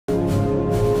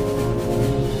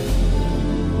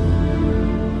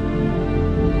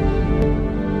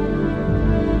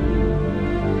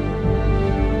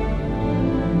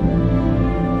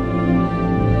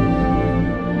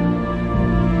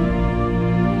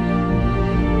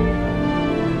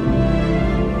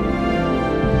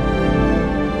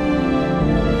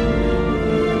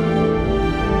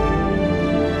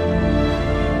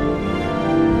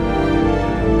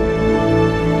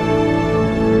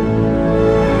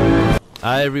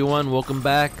Hi everyone, welcome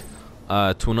back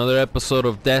to another episode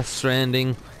of Death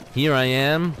Stranding. Here I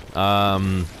am,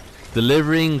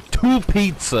 delivering 2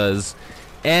 pizzas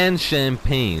and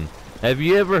champagne. Have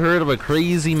you ever heard of a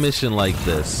crazy mission like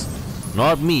this?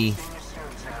 Not me.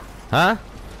 Huh?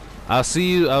 I'll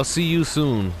see you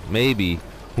soon. Maybe.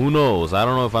 Who knows? I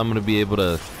don't know if I'm gonna be able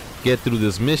to get through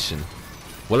this mission.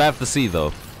 We'll have to see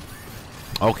though.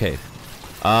 Okay.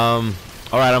 Alright,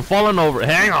 I'm falling over.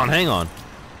 Hang on.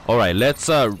 Alright,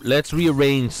 let's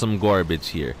rearrange some garbage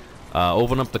here.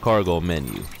 Open up the cargo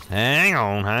menu. Hang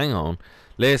on.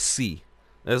 Let's see.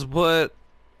 Let's put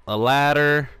a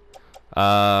ladder.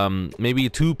 Maybe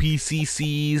 2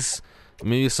 PCCs.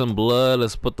 Maybe some blood.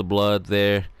 Let's put the blood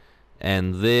there.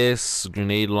 And this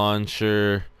grenade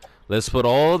launcher. Let's put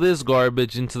all this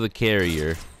garbage into the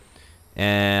carrier.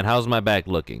 And how's my back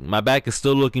looking? My back is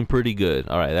still looking pretty good.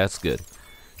 Alright, that's good.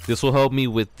 This will help me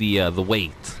with the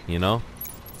weight, you know?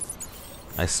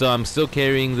 I'm still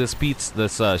carrying this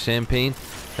champagne.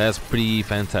 That's pretty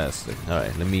fantastic.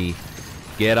 Alright, let me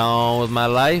get on with my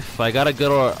life. I gotta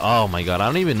go. Oh my god, I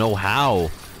don't even know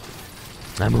how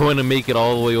I'm going to make it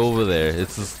all the way over there.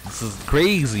 This is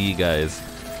crazy, you guys.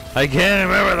 I can't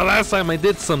remember the last time I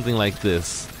did something like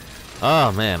this.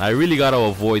 Oh man, I really gotta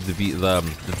avoid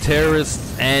the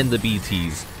terrorists and the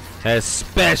BTs,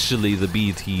 especially the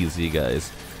BTs, you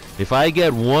guys. If I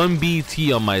get one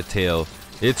BT on my tail,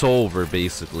 it's over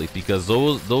basically, because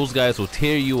those guys will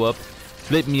tear you up,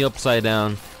 flip me upside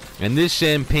down, and this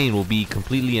champagne will be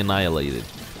completely annihilated.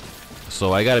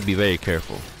 So I gotta be very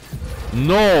careful.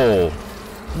 No!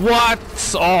 What?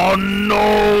 Oh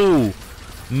no!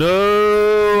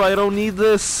 No! I don't need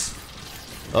this.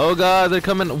 Oh god, they're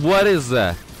coming. What is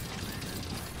that?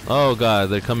 Oh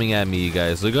god, they're coming at me, you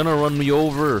guys. They're gonna run me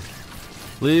over.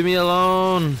 Leave me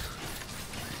alone.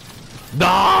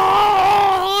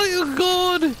 No! You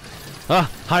good?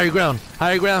 Ah, higher ground.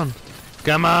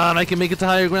 Come on, I can make it to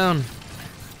higher ground.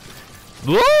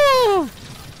 Woo!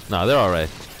 No, they're alright.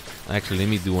 Actually, let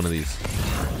me do one of these.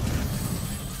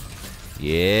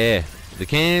 Yeah. They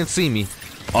can't see me.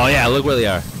 Oh yeah, look where they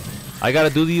are. I gotta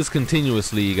do these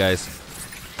continuously, you guys.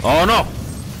 Oh no!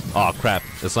 Oh crap,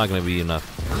 it's not gonna be enough.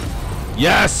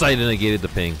 Yes, I negated the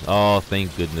ping. Oh,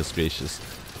 thank goodness gracious.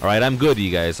 Alright, I'm good, you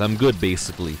guys. I'm good,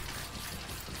 basically.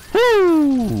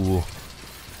 Woo!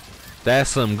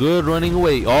 That's some good running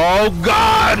away. Oh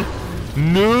god!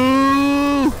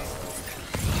 No!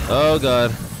 Oh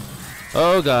god.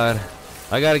 Oh god.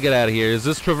 I gotta get out of here. Is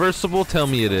this traversable? Tell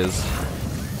me it is.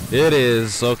 It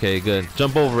is. Okay, good.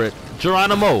 Jump over it.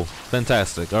 Geronimo!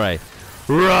 Fantastic. Alright.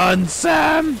 Run,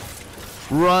 Sam!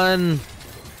 Run!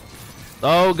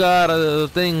 Oh god, the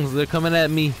things, they're coming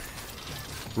at me.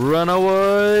 Run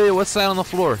away! What's that on the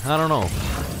floor? I don't know.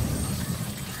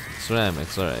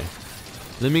 Ceramics, alright.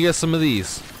 Let me get some of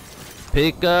these.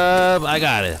 Pick up. I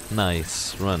got it.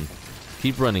 Nice. Run.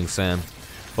 Keep running, Sam.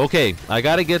 Okay, I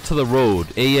gotta get to the road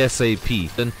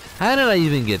ASAP. Then how did I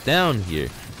even get down here?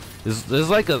 There's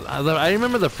like I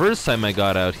remember the first time I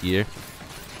got out here.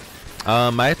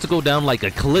 I had to go down like a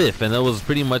cliff, and that was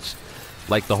pretty much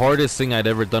like the hardest thing I'd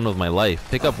ever done with my life.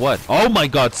 Pick up what? Oh my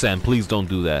god, Sam, please don't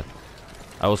do that.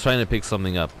 I was trying to pick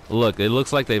something up. Look, it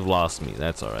looks like they've lost me.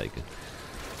 That's alright.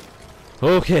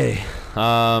 Okay.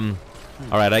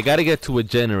 Alright, I gotta get to a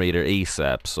generator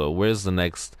ASAP. So where's the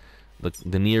next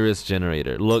the nearest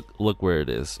generator? Look where it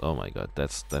is. Oh my god,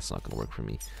 that's not gonna work for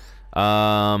me.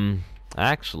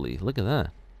 Actually, look at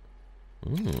that.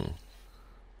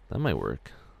 That might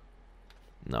work.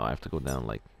 No, I have to go down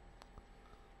like...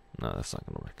 No, that's not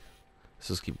gonna work. Let's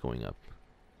just keep going up.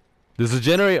 There's a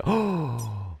generator.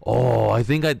 Oh, I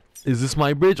think is this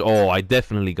my bridge? Oh, I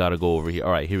definitely gotta go over here.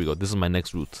 Alright, here we go. This is my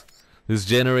next route. This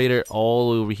generator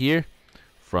all over here,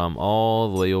 from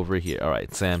all the way over here.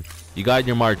 Alright, Sam, you got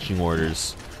your marching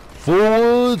orders.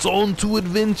 Forwards, on to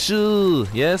adventure.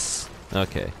 Yes?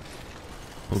 Okay.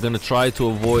 We're gonna try to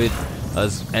avoid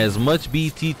as much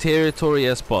BT territory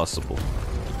as possible.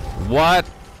 What?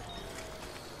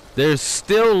 They're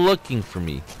still looking for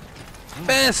me.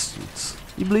 Bastards.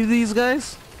 You believe these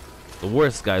guys? The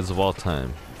worst guys of all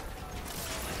time.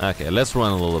 Okay, let's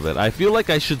run a little bit. I feel like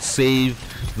I should save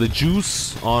the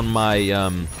juice on my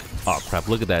oh crap,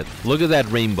 look at that. Look at that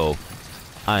rainbow.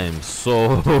 I am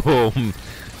so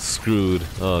screwed.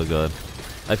 Oh god.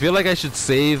 I feel like I should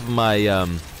save my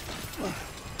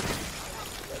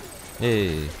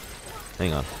hey.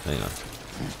 Hang on.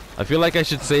 I feel like I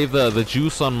should save the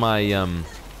juice on my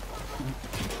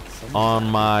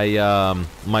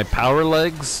my power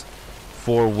legs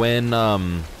for when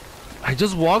I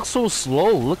just walk so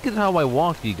slow. Look at how I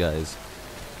walk, you guys.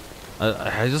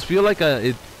 I just feel like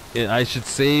I should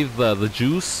save the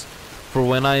juice for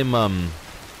when I'm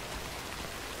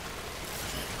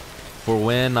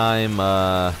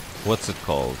what's it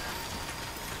called?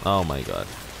 Oh my god.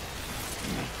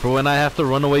 For when I have to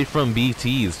run away from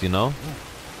BTs, you know?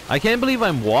 I can't believe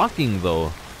I'm walking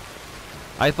though.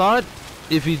 I thought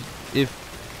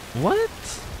what?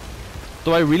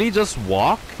 Do I really just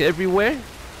walk everywhere?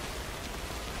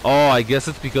 Oh, I guess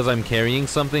it's because I'm carrying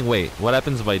something. Wait, what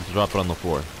happens if I drop it on the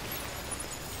floor?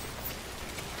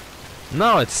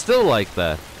 No, it's still like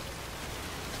that.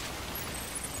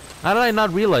 How did I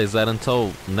not realize that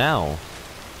until now?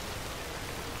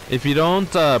 If you don't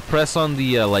press on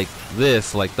the like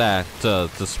this, like that, to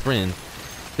sprint,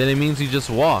 then it means you just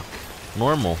walk.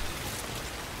 Normal.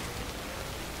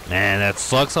 Man, that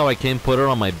sucks how I can't put her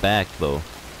on my back though.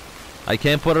 I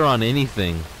can't put her on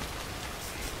anything.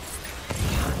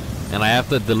 And I have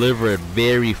to deliver it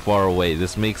very far away.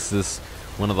 This makes this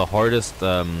one of the hardest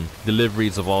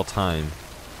deliveries of all time.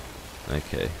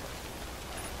 Okay.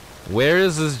 Where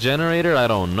is this generator? I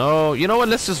don't know. You know what?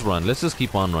 Let's just run. Let's just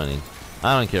keep on running.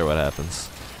 I don't care what happens.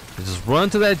 Let's just run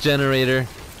to that generator.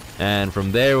 And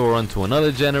from there we'll run to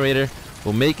another generator.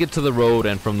 We'll make it to the road.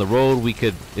 And from the road we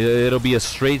could... It'll be a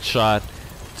straight shot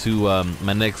to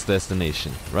my next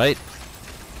destination. Right?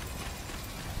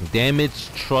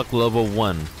 Damaged truck level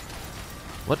 1.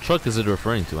 What truck is it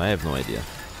referring to? I have no idea.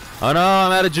 Oh no,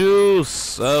 I'm out of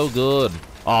juice. Oh good.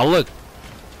 Oh look.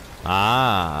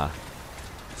 Ah.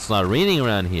 It's not raining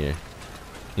around here.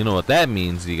 You know what that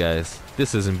means, you guys.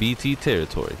 This isn't BT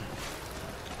territory.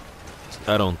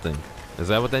 I don't think. Is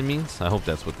that what that means? I hope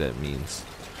that's what that means.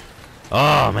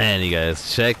 Oh man, you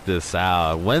guys, check this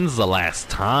out. When's the last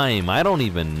time? I don't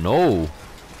even know.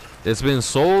 It's been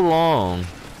so long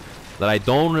that I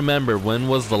don't remember when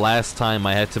was the last time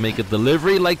I had to make a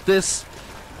delivery like this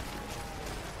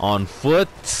on foot.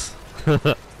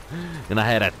 And I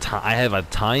have a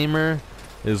timer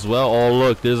as well. Oh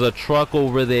look, there's a truck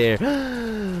over there.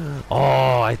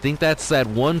 Oh, I think that's that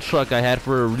one truck I had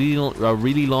for a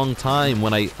really long time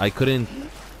when I couldn't.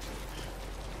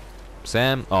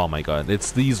 Sam, oh my god,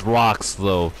 it's these rocks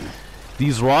though.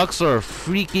 These rocks are a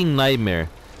freaking nightmare.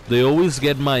 They always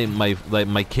get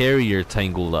my carrier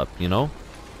tangled up, you know?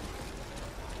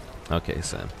 Okay,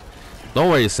 Sam. Don't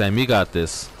worry, Sam, you got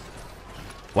this.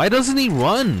 Why doesn't he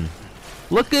run?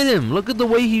 Look at him. Look at the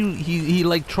way he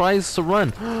like tries to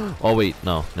run. Oh wait,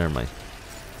 no, never mind.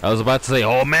 I was about to say,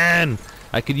 oh man,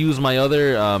 I could use my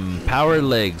other power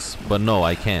legs, but no,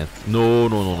 I can't.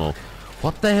 No.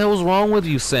 What the hell's wrong with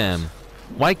you, Sam?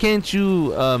 Why can't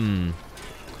you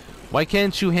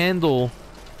handle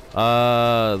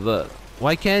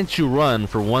why can't you run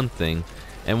for one thing,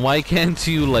 and why can't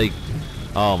you like?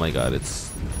 Oh my god,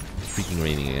 it's freaking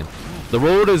raining again. The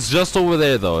road is just over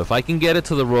there though. If I can get it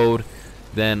to the road,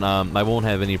 then I won't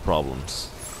have any problems.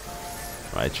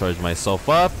 Alright, charge myself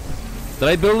up. Did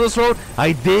I build this road?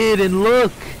 I did, and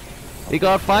look! It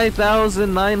got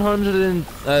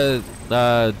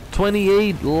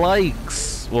 5,928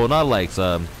 likes. Well, not likes,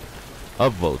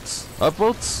 upvotes.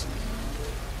 Upvotes?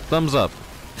 Thumbs up.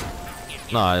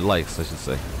 No, likes, I should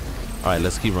say. Alright,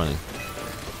 let's keep running.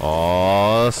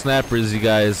 Oh, snappers, you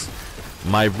guys.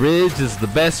 My bridge is the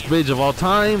best bridge of all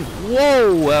time.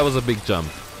 Whoa, that was a big jump.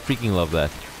 Freaking love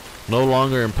that. No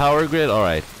longer in power grid.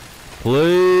 Alright.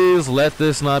 Please let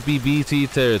this not be BT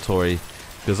territory,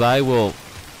 because I will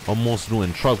almost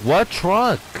ruin truck. What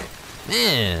truck?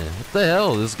 Man, what the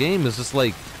hell? This game is just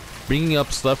like bringing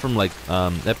up stuff from like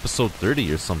episode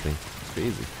 30 or something. It's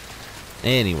crazy.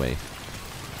 Anyway,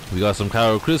 we got some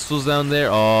Kyro crystals down there.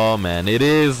 Oh man, it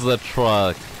is the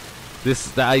truck.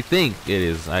 I think it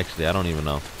is. Actually, I don't even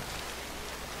know.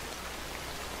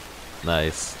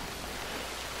 Nice.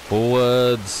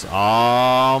 Forwards.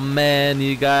 Oh man,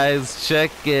 you guys,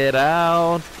 check it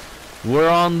out. We're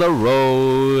on the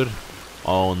road.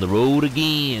 On the road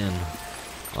again.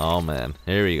 Oh man,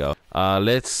 here we go.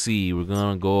 Let's see. We're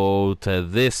gonna go to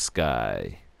this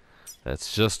guy.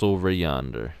 That's just over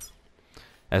yonder.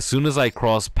 As soon as I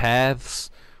cross paths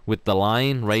with the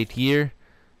line right here,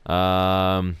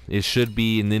 it should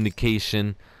be an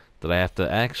indication that I have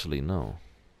to actually no.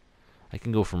 I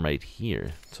can go from right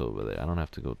here to over there. I don't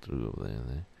have to go through over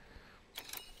there.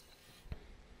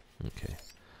 Okay.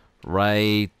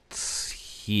 Right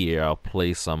here, I'll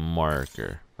place a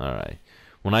marker. Alright.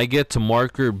 When I get to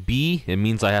marker B, it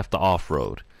means I have to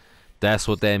off-road. That's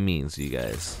what that means, you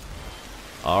guys.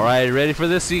 Alright, ready for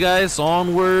this, you guys?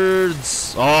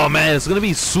 Onwards. Oh, man, it's going to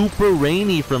be super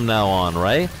rainy from now on,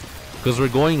 right? Because we're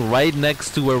going right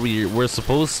next to where we're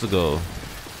supposed to go.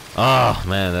 Oh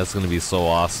man, that's gonna be so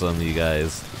awesome, you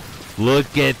guys.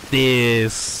 Look at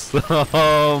this.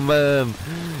 Oh man.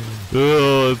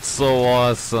 Oh, it's so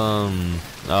awesome.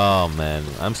 Oh man,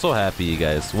 I'm so happy, you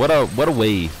guys. What a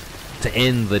way to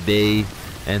end the day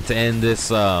and to end this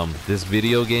this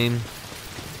video game.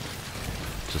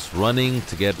 Just running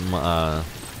to get my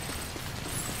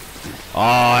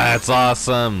oh, that's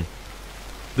awesome.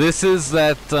 This is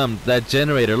that that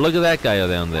generator. Look at that guy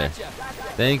down there.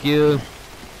 Thank you.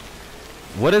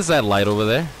 What is that light over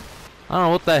there? I don't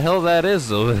know what the hell that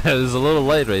is over there. There's a little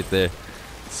light right there.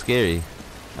 It's scary.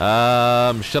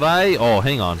 Should I? Oh,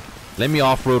 hang on. Let me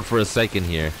off-road for a second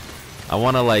here. I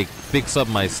want to like fix up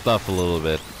my stuff a little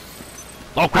bit.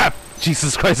 Oh crap!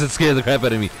 Jesus Christ, it scared the crap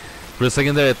out of me. For a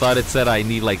second there, I thought it said I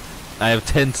need like I have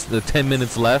 10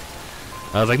 minutes left.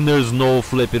 I was like, there's no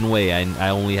flipping way. I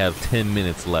only have 10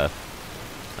 minutes left.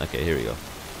 Okay, here we go.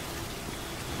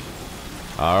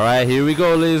 Alright, here we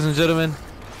go, ladies and gentlemen.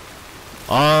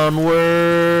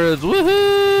 Onwards!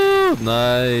 Woohoo!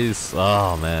 Nice.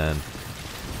 Oh, man.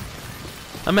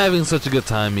 I'm having such a good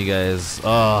time, you guys.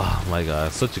 Oh, my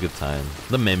God. Such a good time.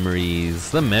 The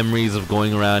memories. The memories of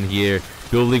going around here,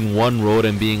 building one road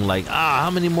and being like, how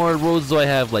many more roads do I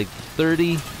have? Like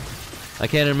 30? I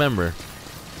can't remember.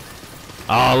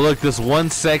 Oh, look, this one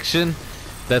section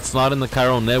that's not in the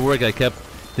chiral network, I kept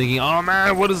thinking, oh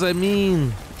man, what does that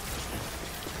mean?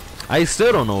 I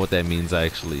still don't know what that means,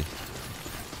 actually.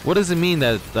 What does it mean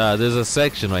that there's a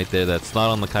section right there that's not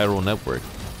on the chiral network?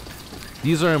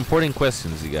 These are important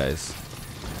questions, you guys.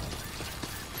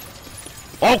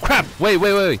 Oh crap!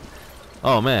 Wait.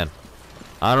 Oh man.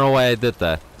 I don't know why I did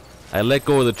that. I let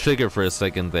go of the trigger for a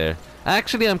second there.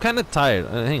 Actually, I'm kind of tired.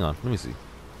 Hang on, let me see.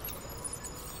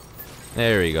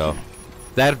 There we go.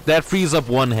 That frees up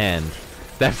one hand.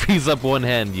 That frees up one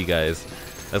hand, you guys.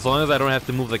 As long as I don't have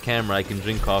to move the camera, I can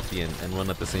drink coffee and run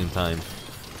at the same time.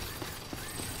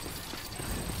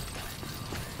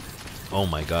 Oh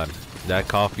my god. That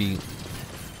coffee,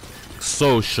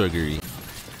 so sugary.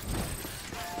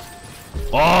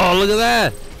 Oh, look at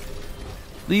that!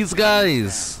 These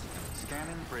guys.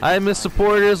 Hi, Mr.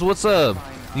 Porters. What's up?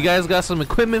 You guys got some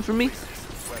equipment for me?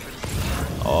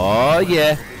 Oh,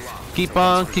 yeah. Keep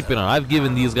on keeping on. I've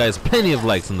given these guys plenty of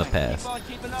likes in the past.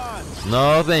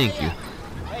 No, thank you.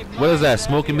 What is that?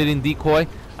 Smoke emitting decoy?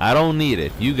 I don't need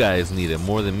it. You guys need it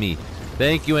more than me.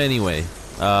 Thank you anyway.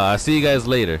 I'll see you guys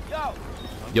later.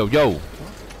 Yo.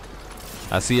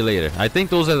 I'll see you later. I think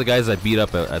those are the guys I beat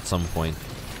up at some point.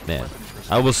 Man,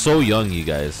 I was so young, you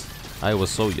guys. I was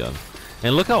so young.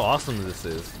 And look how awesome this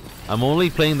is. I'm only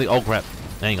playing the... Oh, crap.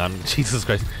 Hang on. Jesus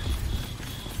Christ.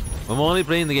 I'm only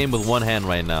playing the game with one hand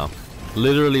right now.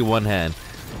 Literally one hand.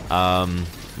 One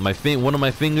of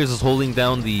my fingers is holding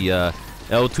down the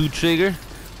L2 trigger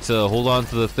to hold on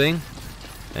to the thing.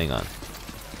 Hang on.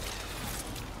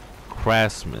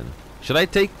 Craftsman. Should I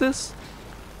take this?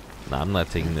 Nah, I'm not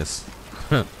taking this.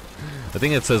 I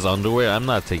think it says underwear. I'm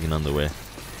not taking underwear.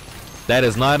 That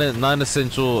is not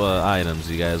non-essential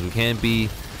items, you guys. We can't be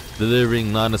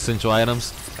delivering non-essential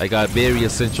items. I got very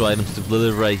essential items to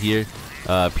deliver right here.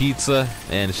 Pizza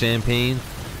and champagne.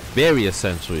 Very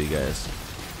essential, you guys.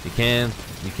 You can't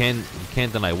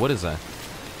deny. What is that?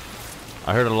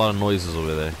 I heard a lot of noises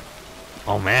over there.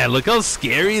 Oh man, look how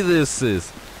scary this is.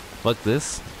 Fuck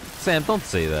this. Sam, don't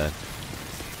say that.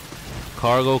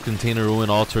 Cargo container ruin,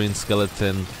 all-terrain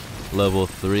skeleton, level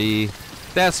 3.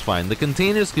 That's fine. The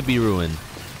containers could be ruined.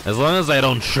 As long as I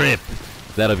don't trip,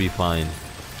 that'll be fine.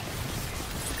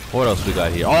 What else we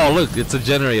got here? Oh, look, it's a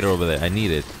generator over there. I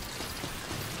need it.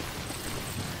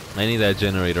 I need that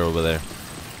generator over there.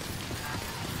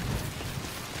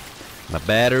 My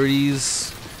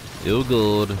batteries. Still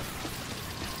good.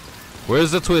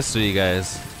 Where's the twister, you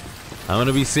guys? I'm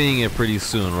gonna be seeing it pretty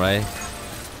soon, right?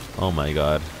 Oh my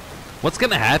god. What's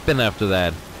gonna happen after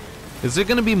that? Is there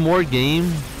gonna be more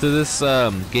game to this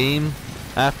game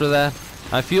after that?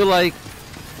 I feel like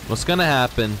what's gonna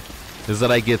happen is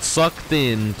that I get sucked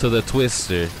in to the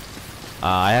twister.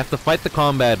 I have to fight the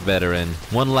combat veteran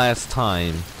one last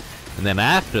time, and then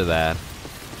after that,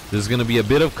 there's gonna be a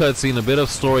bit of cutscene, a bit of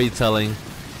storytelling.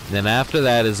 And then after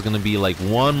that is gonna be like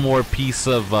one more piece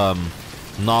of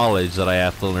knowledge that I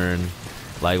have to learn.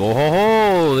 Like, oh ho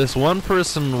ho, this one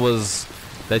person was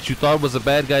that you thought was a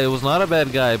bad guy. It was not a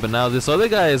bad guy, but now this other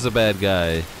guy is a bad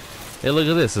guy. Hey, look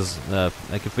at this.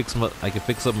 I can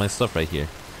fix up my stuff right here.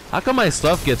 How come my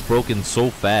stuff gets broken so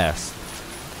fast?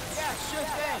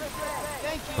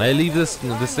 Can I leave this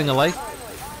thing alike?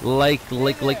 Like.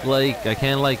 I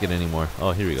can't like it anymore.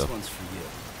 Oh, here we go.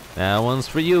 That one's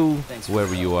for you,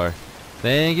 whoever you are.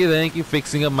 Thank you.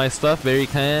 Fixing up my stuff. Very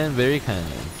kind.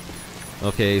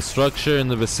 Okay, structure in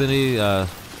the vicinity.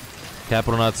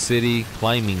 Capital Knot City,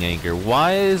 climbing anchor.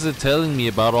 Why is it telling me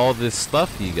about all this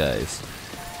stuff, you guys?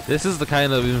 This is the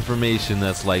kind of information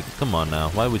that's like, come on now,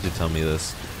 why would you tell me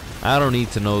this? I don't need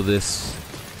to know this.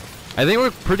 I think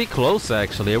we're pretty close,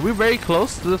 actually. Are we very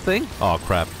close to the thing? Oh,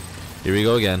 crap. Here we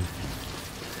go again.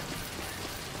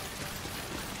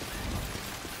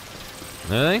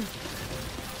 Anything?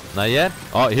 Not yet?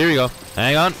 Oh, here we go.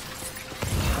 Hang on.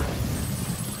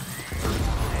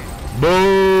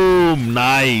 Boom!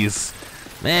 Nice!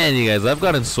 Man, you guys, I've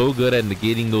gotten so good at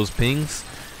negating those pings.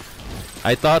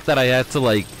 I thought that I had to,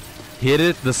 like, hit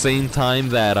it the same time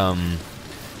that,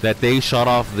 that they shot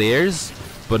off theirs.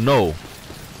 But no.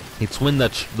 It's when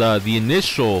the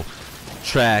initial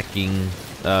tracking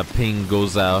ping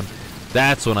goes out.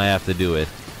 That's when I have to do it.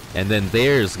 And then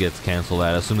theirs gets canceled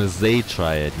out as soon as they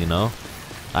try it, you know?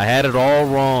 I had it all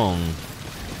wrong.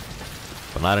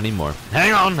 But not anymore.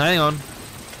 Hang on, hang on.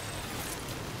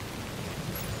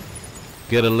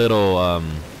 Get a little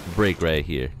break right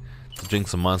here. Drink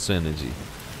some Monster Energy.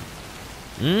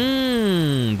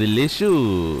 Mmm,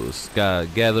 delicious. Gotta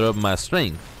gather up my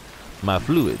strength, my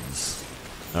fluids.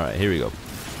 Alright, here we go.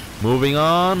 Moving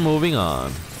on, moving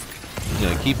on. I'm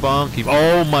gonna keep on, keep.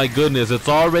 Oh my goodness, it's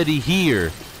already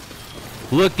here.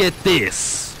 Look at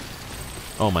this.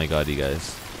 Oh my god, you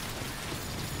guys.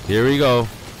 Here we go.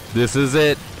 This is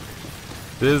it.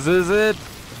 This is it.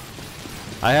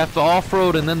 I have to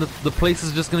off-road and then the place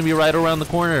is just gonna be right around the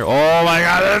corner. Oh my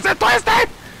god, this is a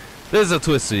twister! This is a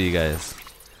twister, you guys.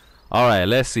 Alright,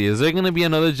 let's see. Is there gonna be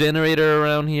another generator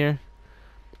around here?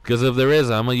 Because if there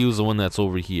is, I'm gonna use the one that's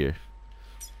over here.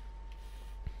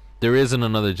 There isn't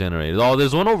another generator. Oh,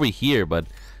 there's one over here, but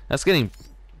that's getting...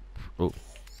 Oh,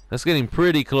 that's getting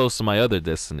pretty close to my other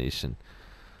destination.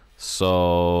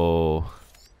 So...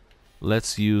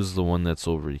 let's use the one that's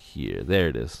over here. There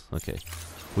it is. Okay.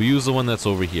 We'll use the one that's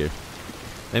over here.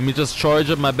 Let me just charge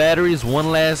up my batteries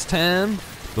one last time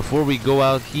before we go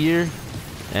out here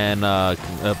and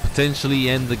potentially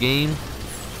end the game.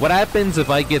 What happens if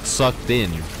I get sucked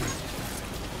in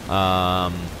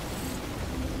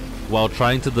while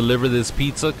trying to deliver this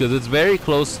pizza? Because it's very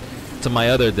close to my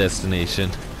other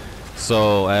destination.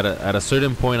 So at a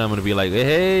certain point I'm gonna be like,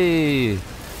 hey,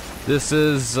 this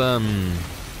is I'm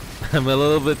a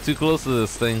little bit too close to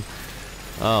this thing.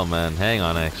 Oh man, hang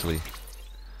on actually.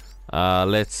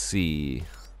 Let's see.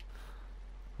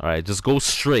 Alright, just go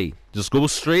straight. Just go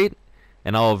straight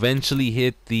and I'll eventually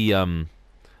hit the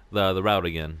route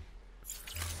again.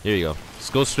 Here you go.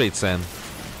 Just go straight, Sam.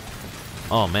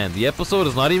 Oh man, the episode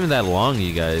is not even that long,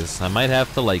 you guys. I might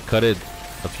have to like cut it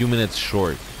a few minutes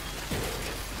short.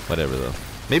 Whatever though.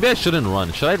 Maybe I shouldn't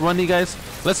run. Should I run, you guys?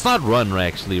 Let's not run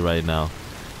actually right now.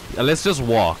 Let's just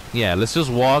walk. Yeah, let's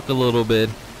just walk a little bit.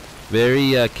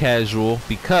 Very casual,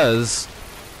 because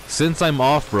since I'm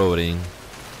off-roading,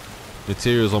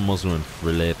 materials almost ruined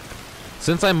for lit.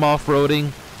 Since I'm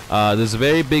off-roading, there's a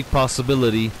very big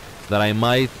possibility that I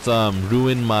might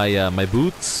ruin my my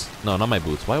boots. No, not my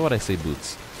boots. Why would I say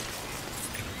boots?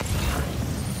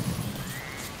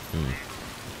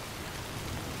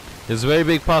 There's a very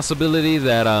big possibility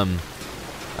that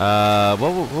what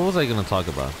was I gonna talk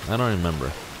about? I don't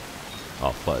remember.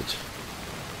 Oh fudge.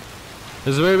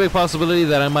 There's a very big possibility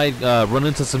that I might run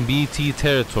into some BT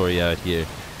territory out here.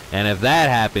 And if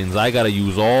that happens, I gotta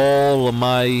use all of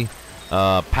my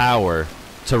power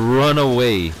to run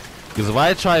away. Because if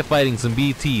I try fighting some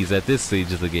BTs at this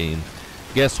stage of the game,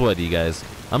 guess what, you guys?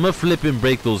 I'm gonna flip and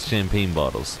break those champagne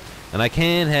bottles. And I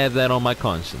can't have that on my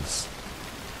conscience.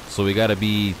 So we gotta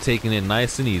be taking it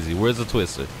nice and easy. Where's the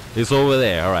twister? It's over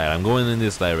there. Alright, I'm going in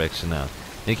this direction now.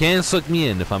 It can't suck me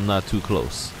in if I'm not too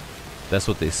close. That's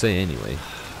what they say anyway.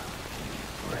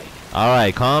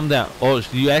 Alright, calm down. Oh,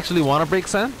 do you actually want a break,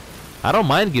 Sam? I don't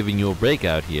mind giving you a break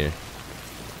out here.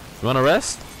 You want to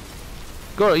rest?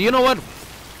 Go. You know what?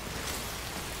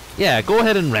 Yeah, go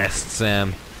ahead and rest,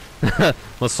 Sam.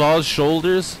 Massage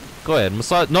shoulders. Go ahead.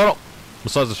 Massage. No.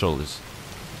 Massage the shoulders.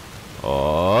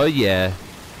 Oh, yeah.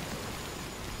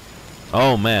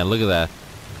 Oh, man. Look at that.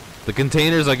 The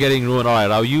containers are getting ruined.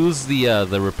 Alright, I'll use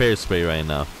the repair spray right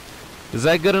now. Is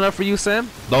that good enough for you, Sam?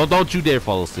 Don't you dare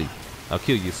fall asleep. I'll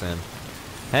kill you, Sam.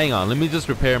 Hang on, let me just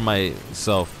repair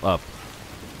myself up.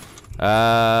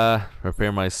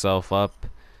 Repair myself up.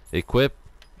 Equip.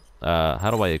 How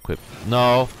do I equip?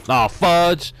 No. Oh,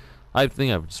 fudge! I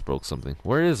think I just broke something.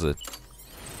 Where is it?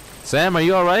 Sam, are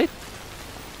you alright?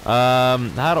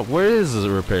 Where is the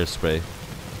repair spray?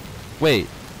 Wait.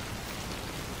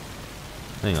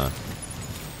 Hang on.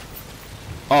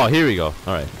 Oh, here we go.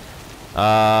 Alright.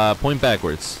 Point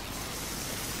backwards.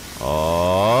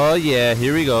 Oh yeah,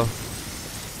 here we go.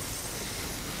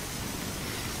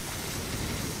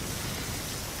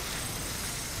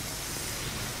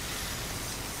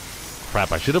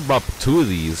 Crap, I should have brought 2 of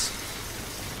these.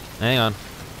 Hang on.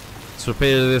 Let's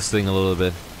repair this thing a little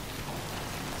bit.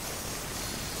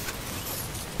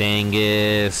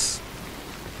 Dangus.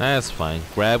 That's fine.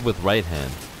 Grab with right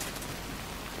hand.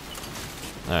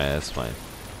 Alright, that's fine.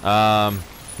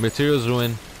 Materials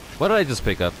ruin. What did I just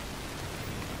pick up?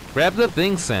 Grab the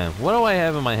thing, Sam. What do I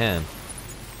have in my hand?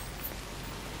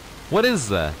 What is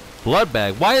that? Blood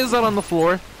bag. Why is that on the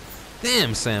floor?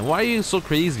 Damn, Sam. Why are you so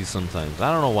crazy sometimes?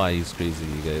 I don't know why he's crazy,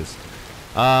 you guys.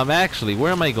 Actually,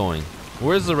 where am I going?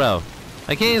 Where's the route?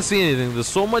 I can't see anything. There's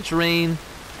so much rain.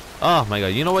 Oh my god.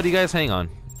 You know what, you guys? Hang on.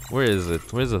 Where is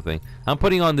it? Where's the thing? I'm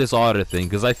putting on this otter thing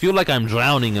because I feel like I'm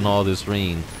drowning in all this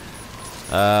rain.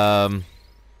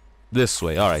 This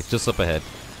way. Alright, just up ahead.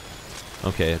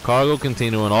 Okay, a cargo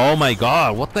container. And oh my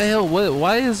god, what the hell?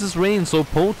 Why is this rain so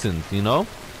potent, you know?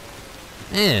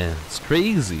 Man, it's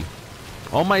crazy.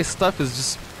 All my stuff is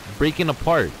just breaking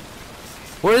apart.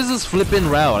 Where is this flipping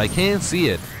route? I can't see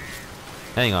it.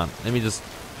 Hang on, let me just...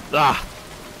 Ah!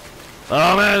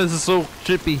 Oh man, this is so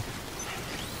trippy.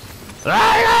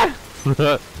 Ah!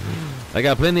 I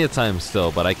got plenty of time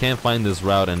still, but I can't find this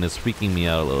route and it's freaking me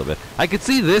out a little bit. I could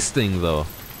see this thing though.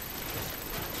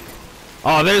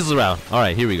 Oh, there's the route.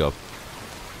 Alright, here we go.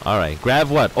 Alright, grab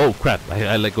what? Oh crap,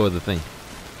 I let go of the thing.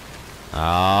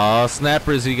 Oh,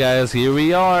 snappers, you guys, here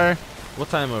we are. What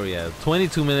time are we at?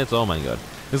 22 minutes. Oh my god.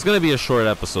 It's gonna be a short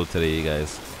episode today, you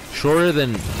guys. Shorter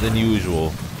than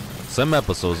usual. Some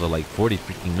episodes are like 40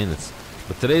 freaking minutes.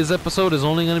 But today's episode is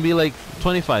only gonna be like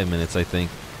 25 minutes, I think.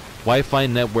 Wi-Fi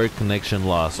network connection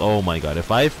loss. Oh my god.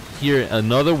 If I hear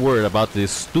another word about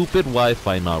this stupid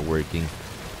Wi-Fi not working,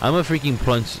 I'm gonna freaking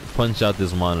punch out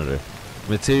this monitor.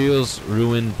 Materials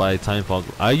ruined by time fog.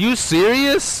 Are you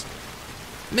serious?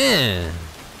 Man.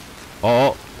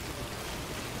 Oh.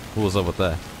 What was up with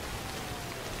that?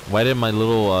 Why did my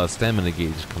little stamina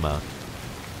gauge come out?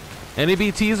 Any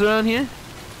BTs around here?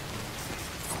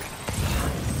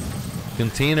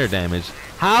 Container damage.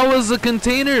 How is the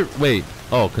container? Wait.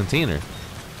 Oh, container.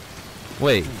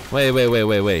 Wait.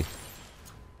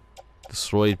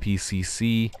 Destroyed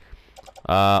PCC.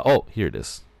 Oh, here it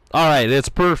is. Alright, it's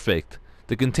perfect.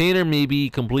 The container may be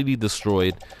completely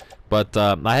destroyed, but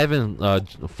I haven't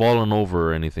fallen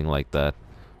over or anything like that.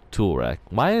 Tool rack.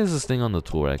 Why is this thing on the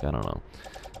tool rack? I don't know.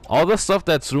 All the stuff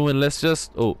that's ruined, let's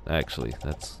just... Oh, actually,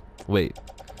 that's... Wait.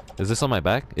 Is this on my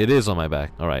back? It is on my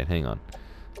back. Alright, hang on.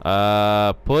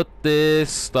 Put this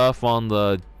stuff on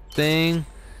the thing,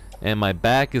 and my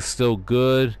back is still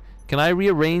good. Can I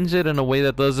rearrange it in a way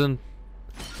that doesn't...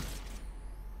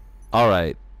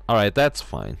 Alright. Alright, that's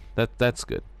fine. That's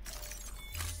good.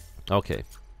 Okay.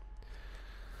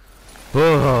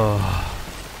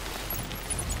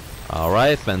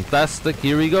 Alright, fantastic.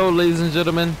 Here we go, ladies and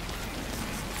gentlemen.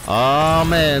 Oh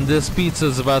man, this pizza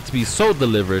is about to be so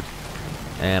delivered.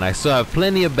 And I still have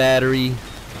plenty of battery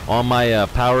on my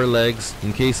power legs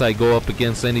in case I go up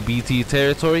against any BT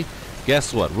territory.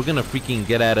 Guess what? We're gonna freaking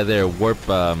get out of there. Warp,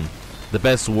 the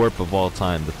best warp of all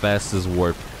time. The fastest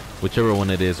warp. Whichever one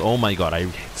it is. Oh my god, I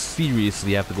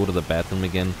seriously have to go to the bathroom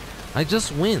again. I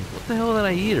just went. What the hell did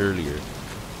I eat earlier?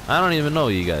 I don't even know,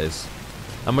 you guys.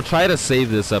 I'm gonna try to save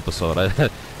this episode.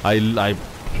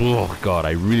 Oh god,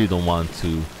 I really don't want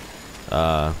to.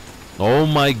 Oh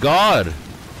my god,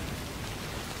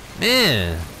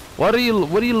 man, what are you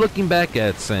looking back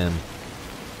at, Sam?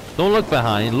 Don't look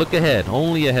behind, look ahead,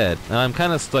 only ahead. And I'm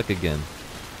kind of stuck again.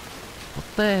 What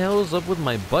the hell is up with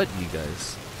my butt, you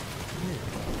guys? Man,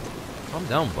 calm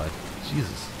down, bud.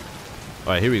 Jesus.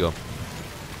 All right, here we go.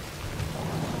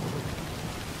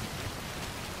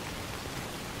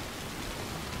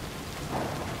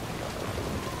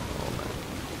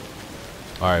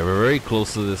 Alright, we're very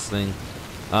close to this thing.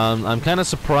 I'm kind of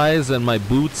surprised that my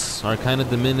boots are kind of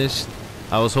diminished.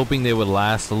 I was hoping they would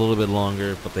last a little bit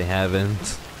longer, but they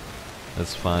haven't.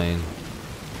 That's fine.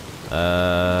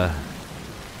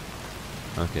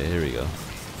 Okay, here we go.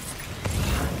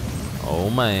 Oh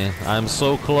man, I'm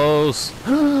so close.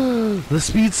 The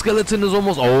speed skeleton is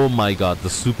almost... Oh my god,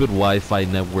 the stupid Wi-Fi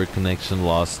network connection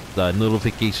lost. The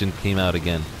notification came out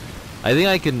again. I think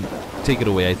I can take it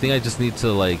away. I think I just need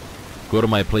to like go to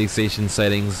my PlayStation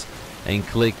settings and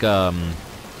click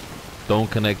don't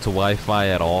connect to Wi-Fi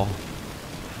at all.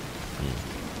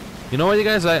 You know what, you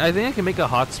guys? I think I can make a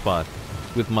hotspot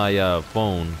with my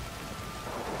phone.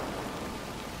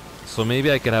 So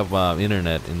maybe I could have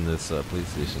internet in this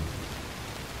PlayStation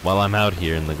while I'm out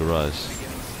here in the garage.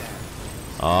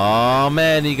 Oh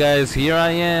man, you guys, here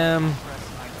I am.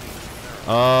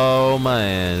 Oh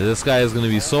man, this guy is gonna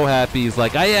be so happy. He's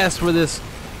like, I asked for this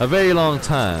a very long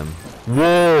time.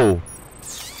 Whoa!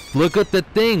 Look at the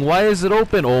thing. Why is it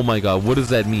open? Oh my god. What does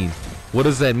that mean? What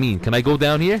does that mean? Can I go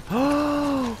down here?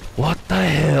 What the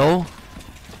hell?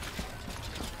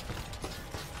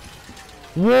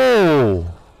 Whoa.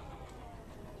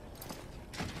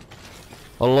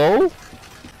 Hello?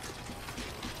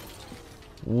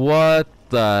 What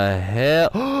the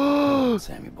hell?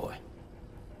 Sammy boy.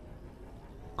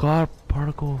 God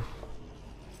particle.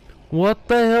 What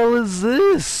the hell is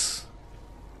this?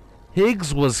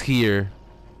 Higgs was here.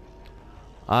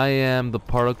 I am the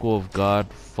particle of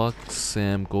God. Fuck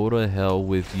Sam. Go to hell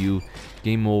with you.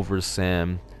 Game over,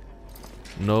 Sam.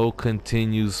 No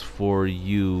continues for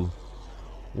you.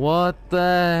 What the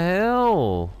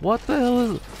hell? What the hell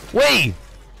is... Wait!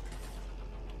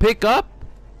 Pick up?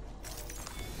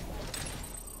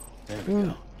 There we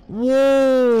go.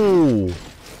 Whoa!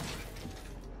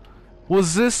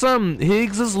 Was this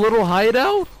Higgs's little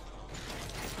hideout?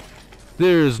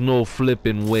 There's no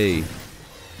flipping way.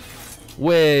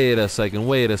 Wait a second,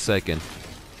 wait a second.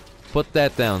 Put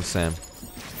that down, Sam.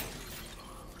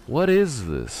 What is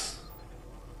this?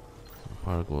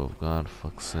 Particle of God,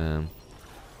 fuck Sam.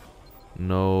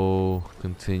 No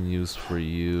continues for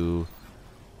you.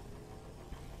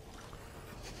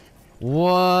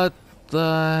 What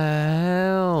the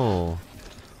hell?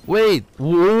 Wait,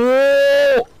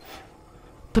 whoa!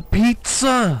 The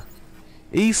pizza!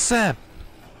 ASAP!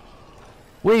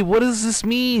 Wait, what does this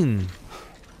mean?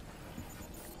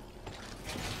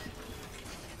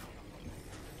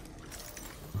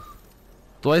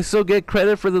 Do I still get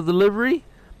credit for the delivery?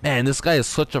 Man, this guy is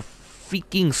such a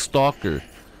freaking stalker.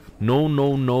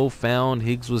 No, found.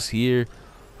 Higgs was here.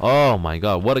 Oh my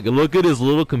god, what a... Look at his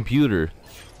little computer.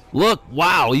 Look,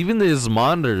 wow, even his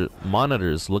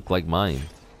monitors look like mine.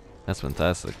 That's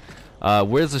fantastic.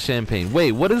 Where's the champagne?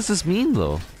 Wait, what does this mean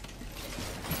though?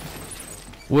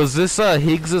 Was this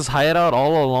Higgs's hideout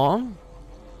all along?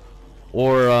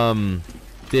 Or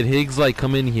did Higgs like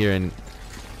come in here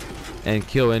and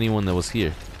kill anyone that was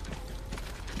here?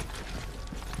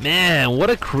 Man,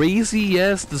 what a crazy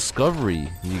ass discovery,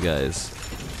 you guys.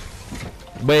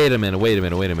 Wait a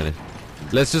minute.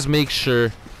 Let's just make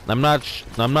sure. I'm not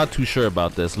too sure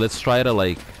about this. Let's try to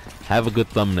like have a good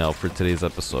thumbnail for today's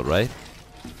episode, right?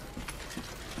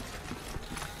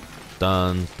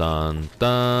 Dun dun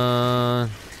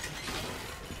dun.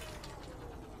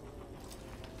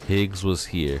 Higgs was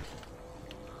here.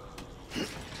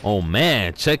 Oh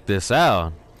man, check this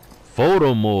out.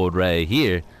 Photo mode right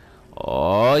here.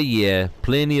 Oh yeah,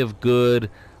 plenty of good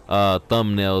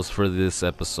thumbnails for this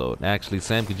episode. Actually,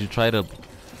 Sam, could you try to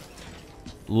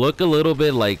look a little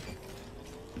bit like,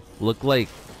 look like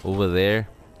over there?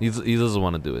 He doesn't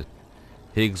want to do it.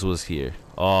 Higgs was here.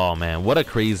 Oh man, what a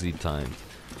crazy time.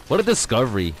 What a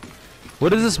discovery.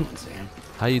 What is this? Sam.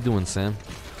 How you doing, Sam?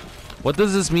 What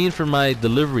does this mean for my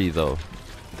delivery though?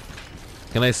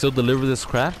 Can I still deliver this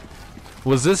crap?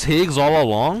 Was this Higgs all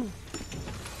along?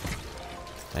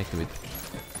 Activate.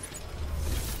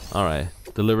 Alright.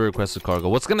 Deliver requested cargo.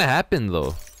 What's gonna happen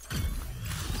though?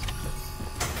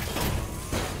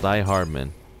 Die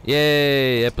Hardman.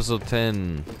 Yay! Episode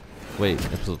 10. Wait,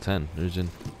 episode 10. Urgent.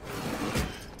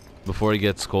 Before it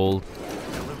gets cold.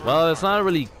 Well, it's not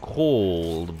really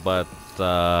cold, but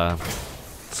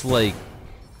it's like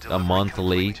a month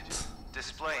late.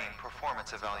 Displaying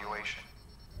performance evaluation.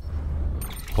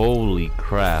 Holy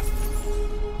crap.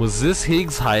 Was this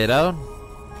Higgs' hideout?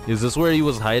 Is this where he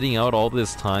was hiding out all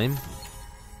this time?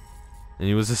 And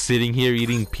he was just sitting here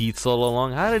eating pizza all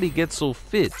along? How did he get so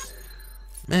fit?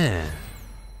 Man.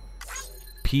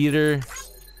 Peter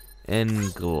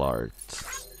Englart.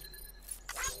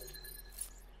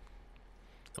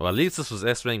 Well, at least this was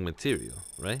S-rank material,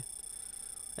 right?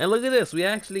 And look at this. We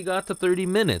actually got to 30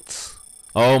 minutes.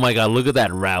 Oh my god, look at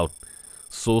that route.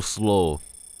 So slow.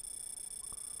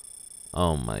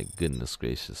 Oh my goodness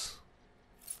gracious.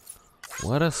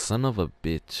 What a son of a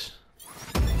bitch.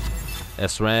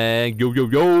 S-rank, yo yo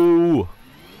yo!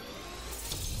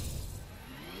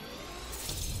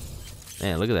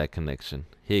 Man, look at that connection.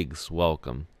 Higgs,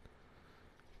 welcome.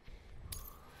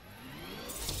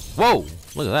 Whoa!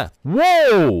 Look at that.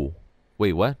 Whoa!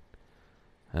 Wait, what?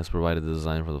 Has provided the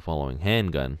design for the following.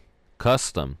 Handgun.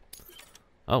 Custom.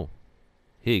 Oh.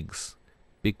 Higgs.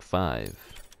 Big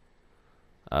 5.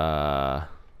 Oh.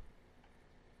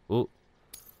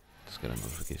 Just got a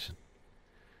notification.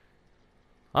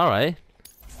 Alright.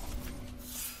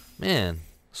 Man.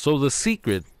 So the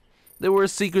secret. There were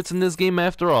secrets in this game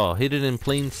after all. Hidden in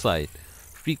plain sight.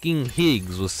 Freaking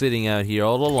Higgs was sitting out here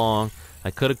all along.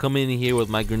 I could have come in here with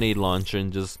my grenade launcher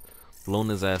and just blown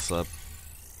his ass up.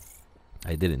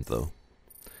 I didn't though.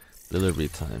 Delivery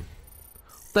time.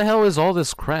 What the hell is all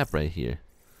this crap right here?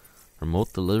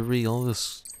 Remote delivery, all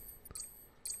this.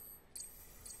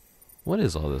 What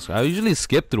is all this? I usually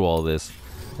skip through all this,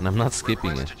 and I'm not skipping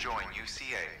Request it. to join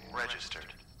UCA. Registered.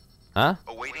 Huh?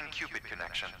 Awaiting Cupid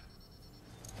connection.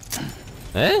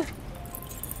 Eh?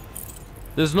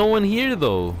 There's no one here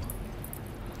though.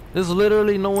 There's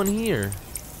literally no one here.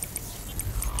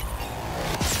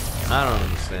 I don't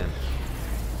understand.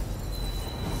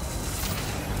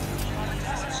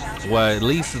 Well, at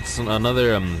least it's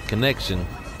another connection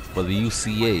for the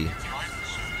UCA.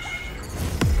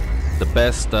 The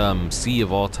best C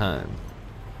of all time.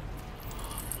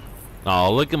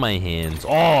 Oh, look at my hands.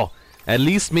 Oh, at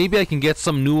least maybe I can get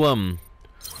some new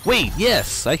wait,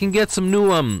 yes, I can get some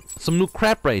new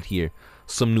crap right here.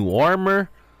 Some new armor,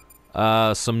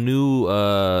 some new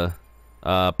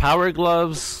power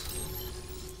gloves.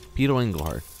 Peter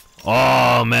Engelhardt.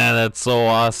 Oh man, that's so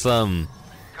awesome.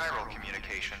 Chiral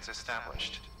communications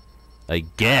established. I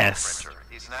guess. Printer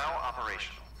is now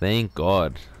operational. Thank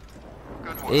God.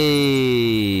 Good work.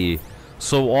 Hey.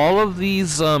 So all of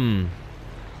these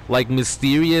like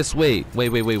mysterious wait.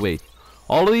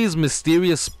 All of these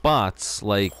mysterious spots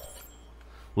like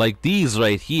these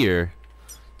right here.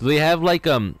 Do they have like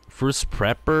first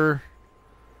prepper?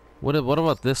 What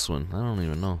about this one? I don't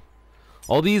even know.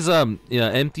 All these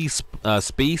empty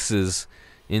spaces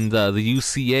in the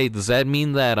UCA, does that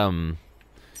mean that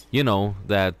you know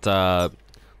that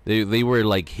they were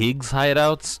like Higgs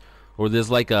hideouts, or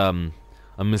there's like a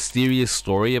mysterious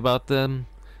story about them,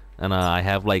 and I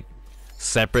have like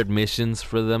separate missions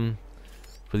for them,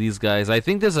 for these guys? I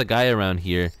think there's a guy around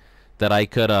here that I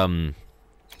could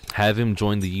have him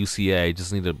join the UCA. I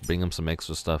just need to bring him some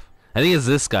extra stuff. I think it's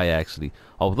this guy actually,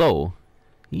 although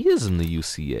he is in the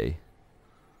UCA.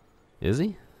 Is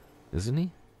he? Isn't he?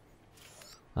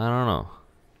 I don't know.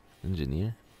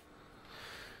 Engineer.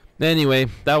 Anyway,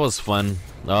 that was fun.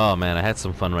 Oh man, I had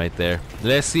some fun right there.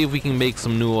 Let's see if we can make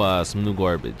some new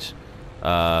garbage.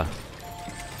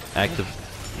 Active.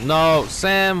 No,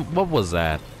 Sam. What was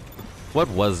that? What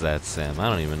was that, Sam? I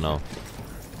don't even know.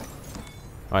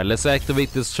 All right, let's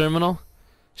activate this terminal.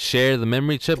 Share the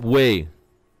memory chip. Wait.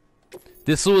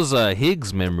 This was a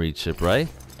Higgs memory chip, right?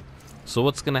 So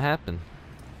what's gonna happen?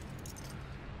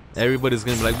 Everybody's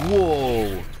gonna be like,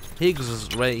 whoa, Higgs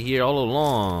is right here all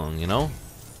along, you know?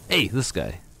 Hey, this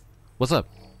guy. What's up?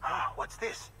 Ah, what's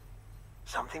this?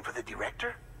 Something for the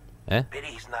director? Eh? Pity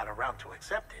he's not around to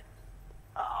accept it.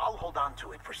 I'll hold on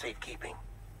to it for safekeeping.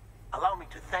 Allow me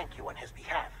to thank you on his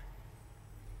behalf.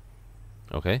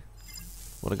 Okay.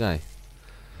 What a guy.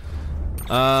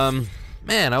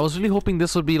 Man, I was really hoping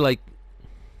this would be like...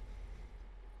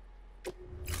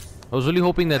 I was really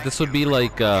hoping that this would be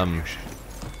like,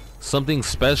 something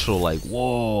special, like,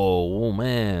 whoa, oh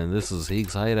man, this is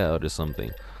Higgs hideout or something.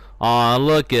 Aw,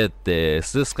 look at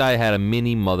this. This guy had a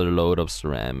mini mother load of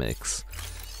ceramics.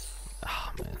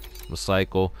 Ah, man.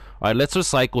 Recycle. Alright, let's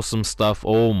recycle some stuff.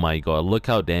 Oh my god, look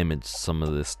how damaged some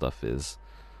of this stuff is.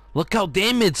 Look how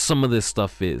damaged some of this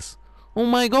stuff is. Oh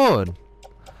my god.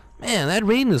 Man, that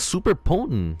rain is super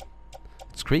potent.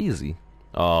 It's crazy.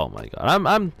 Oh my god.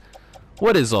 I'm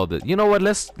what is all this? You know what?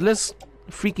 Let's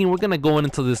freaking, we're gonna go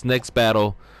into this next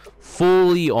battle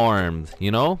fully armed, you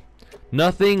know?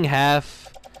 Nothing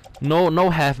half,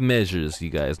 no half measures, you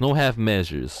guys. No half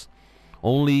measures.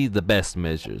 Only the best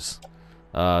measures.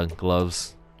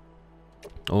 Gloves.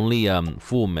 Only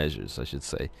full measures, I should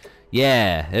say.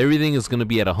 Yeah, everything is gonna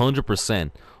be at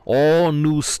 100%. All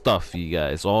new stuff, you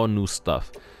guys. All new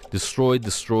stuff. Destroyed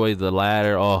the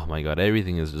ladder. Oh my god,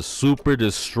 everything is just super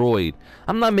destroyed.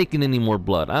 I'm not making any more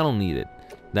blood. I don't need it.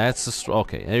 That's just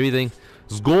okay. Everything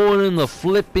is going in the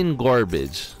flipping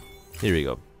garbage. Here we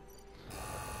go.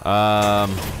 I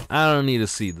don't need to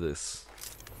see this.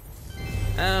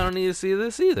 I don't need to see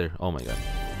this either. Oh my god.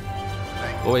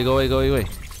 Go away.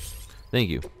 Thank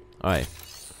you. Alright.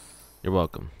 You're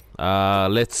welcome.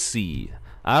 Let's see.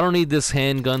 I don't need this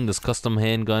handgun, this custom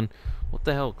handgun. What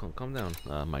the hell? Calm down.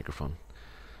 Microphone.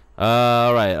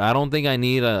 Alright. I don't think I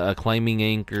need a climbing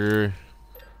anchor.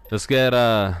 Let's get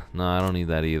no, I don't need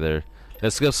that either.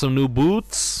 Let's get some new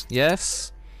boots.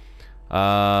 Yes.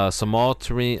 Some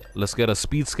all-terrain. Let's get a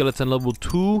speed skeleton level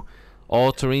 2,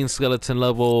 all-terrain skeleton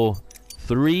level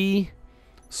 3,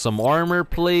 some armor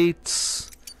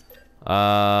plates,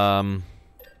 some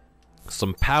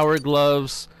power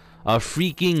gloves, a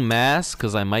freaking mask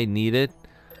because I might need it.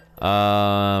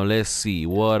 Let's see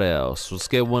what else. Let's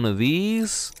get one of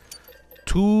these,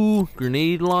 2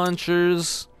 grenade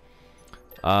launchers.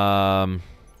 Yeah,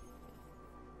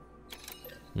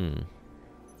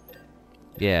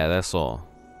 that's all.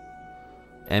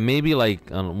 And maybe like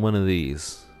one of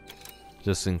these,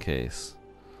 just in case.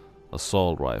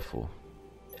 Assault rifle.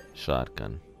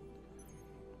 Shotgun.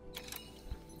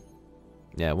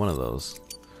 Yeah, one of those.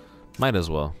 Might as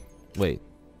well. Wait,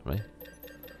 right?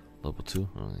 Level 2?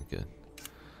 Oh, good.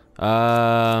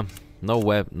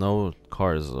 No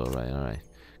cars though, right? Alright.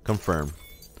 Confirm.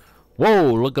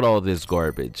 Whoa, look at all this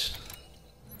garbage.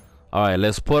 Alright,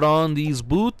 let's put on these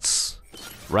boots.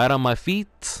 Right on my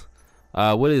feet.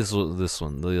 What is this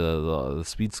one? The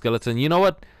speed skeleton. You know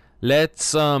what?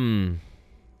 Let's carry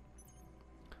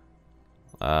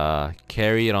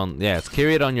it on. Yeah, let's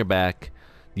carry it on your back.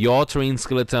 The all-terrain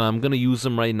skeleton. I'm gonna use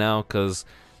them right now because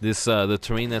this the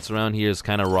terrain that's around here is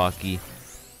kind of rocky.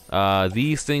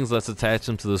 These things, let's attach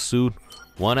them to the suit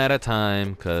one at a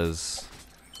time because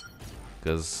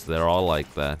they're all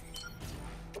like that.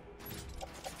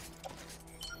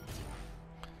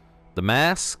 The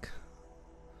mask.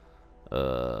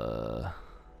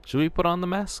 Should we put on the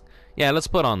mask? Yeah, let's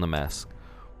put on the mask.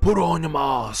 Put on your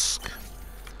mask.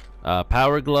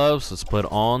 Power gloves. Let's put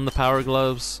on the power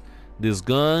gloves. This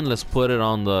gun, let's put it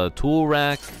on the tool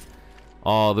rack.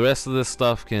 All the rest of this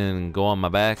stuff can go on my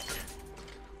back.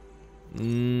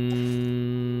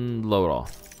 Load all.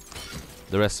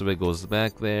 The rest of it goes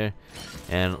back there.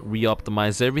 And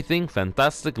re-optimize everything.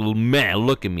 Fantastic. Man,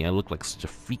 look at me. I look like such a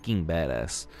freaking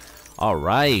badass.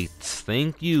 Alright.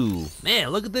 Thank you. Man,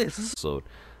 look at this. Episode.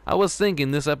 I was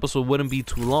thinking this episode wouldn't be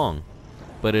too long.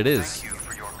 But it is. Thank you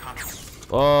for your contribution.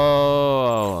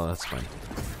 Oh, that's fine.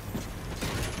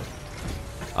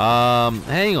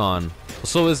 Hang on.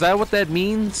 So is that what that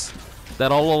means?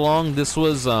 That all along this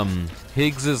was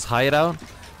Higgs's hideout?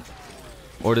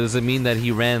 Or does it mean that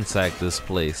he ransacked this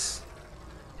place?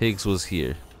 Higgs was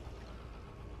here.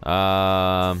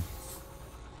 I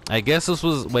guess this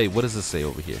was. Wait, what does it say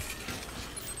over here?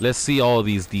 Let's see all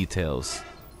these details.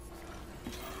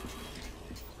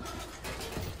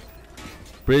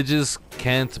 Bridges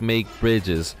can't make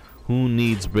bridges. Who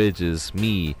needs bridges?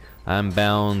 Me. I'm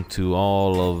bound to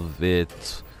all of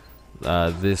it.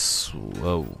 This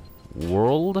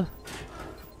world?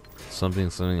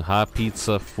 Something. Hot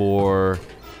pizza for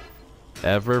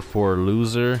ever for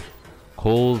loser.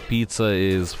 Cold pizza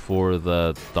is for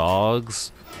the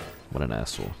dogs. What an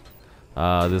asshole.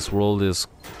 This world is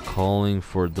calling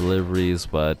for deliveries,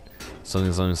 but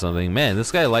something. Man,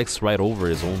 this guy likes to ride over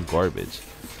his own garbage.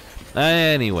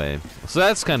 Anyway, so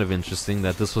that's kind of interesting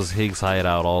that this was Higgs'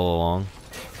 hideout all along.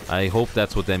 I hope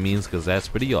that's what that means because that's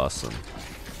pretty awesome.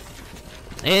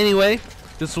 Anyway,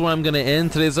 this is where I'm going to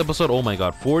end today's episode. Oh my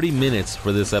god, 40 minutes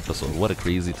for this episode. What a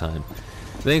crazy time.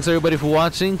 Thanks everybody for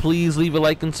watching. Please leave a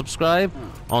like and subscribe.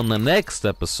 On the next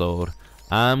episode,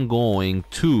 I'm going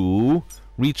to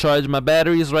recharge my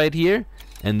batteries right here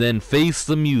and then face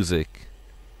the music.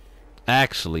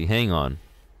 Actually, hang on.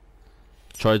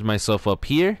 Charge myself up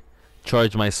here.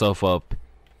 Charge myself up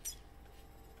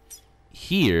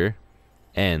here.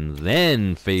 And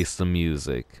then face the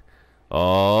music.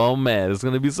 Oh man, it's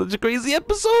gonna be such a crazy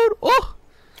episode. Oh,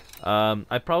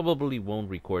 I probably won't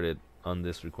record it on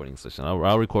this recording session.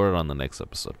 I'll record it on the next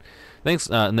episode. Thanks.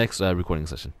 Next recording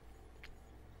session.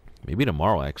 Maybe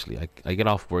tomorrow. Actually, I get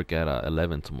off work at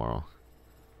 11 tomorrow.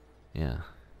 Yeah.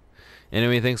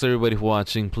 Anyway, thanks everybody for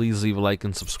watching. Please leave a like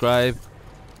and subscribe,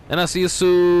 and I'll see you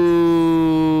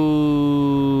soon.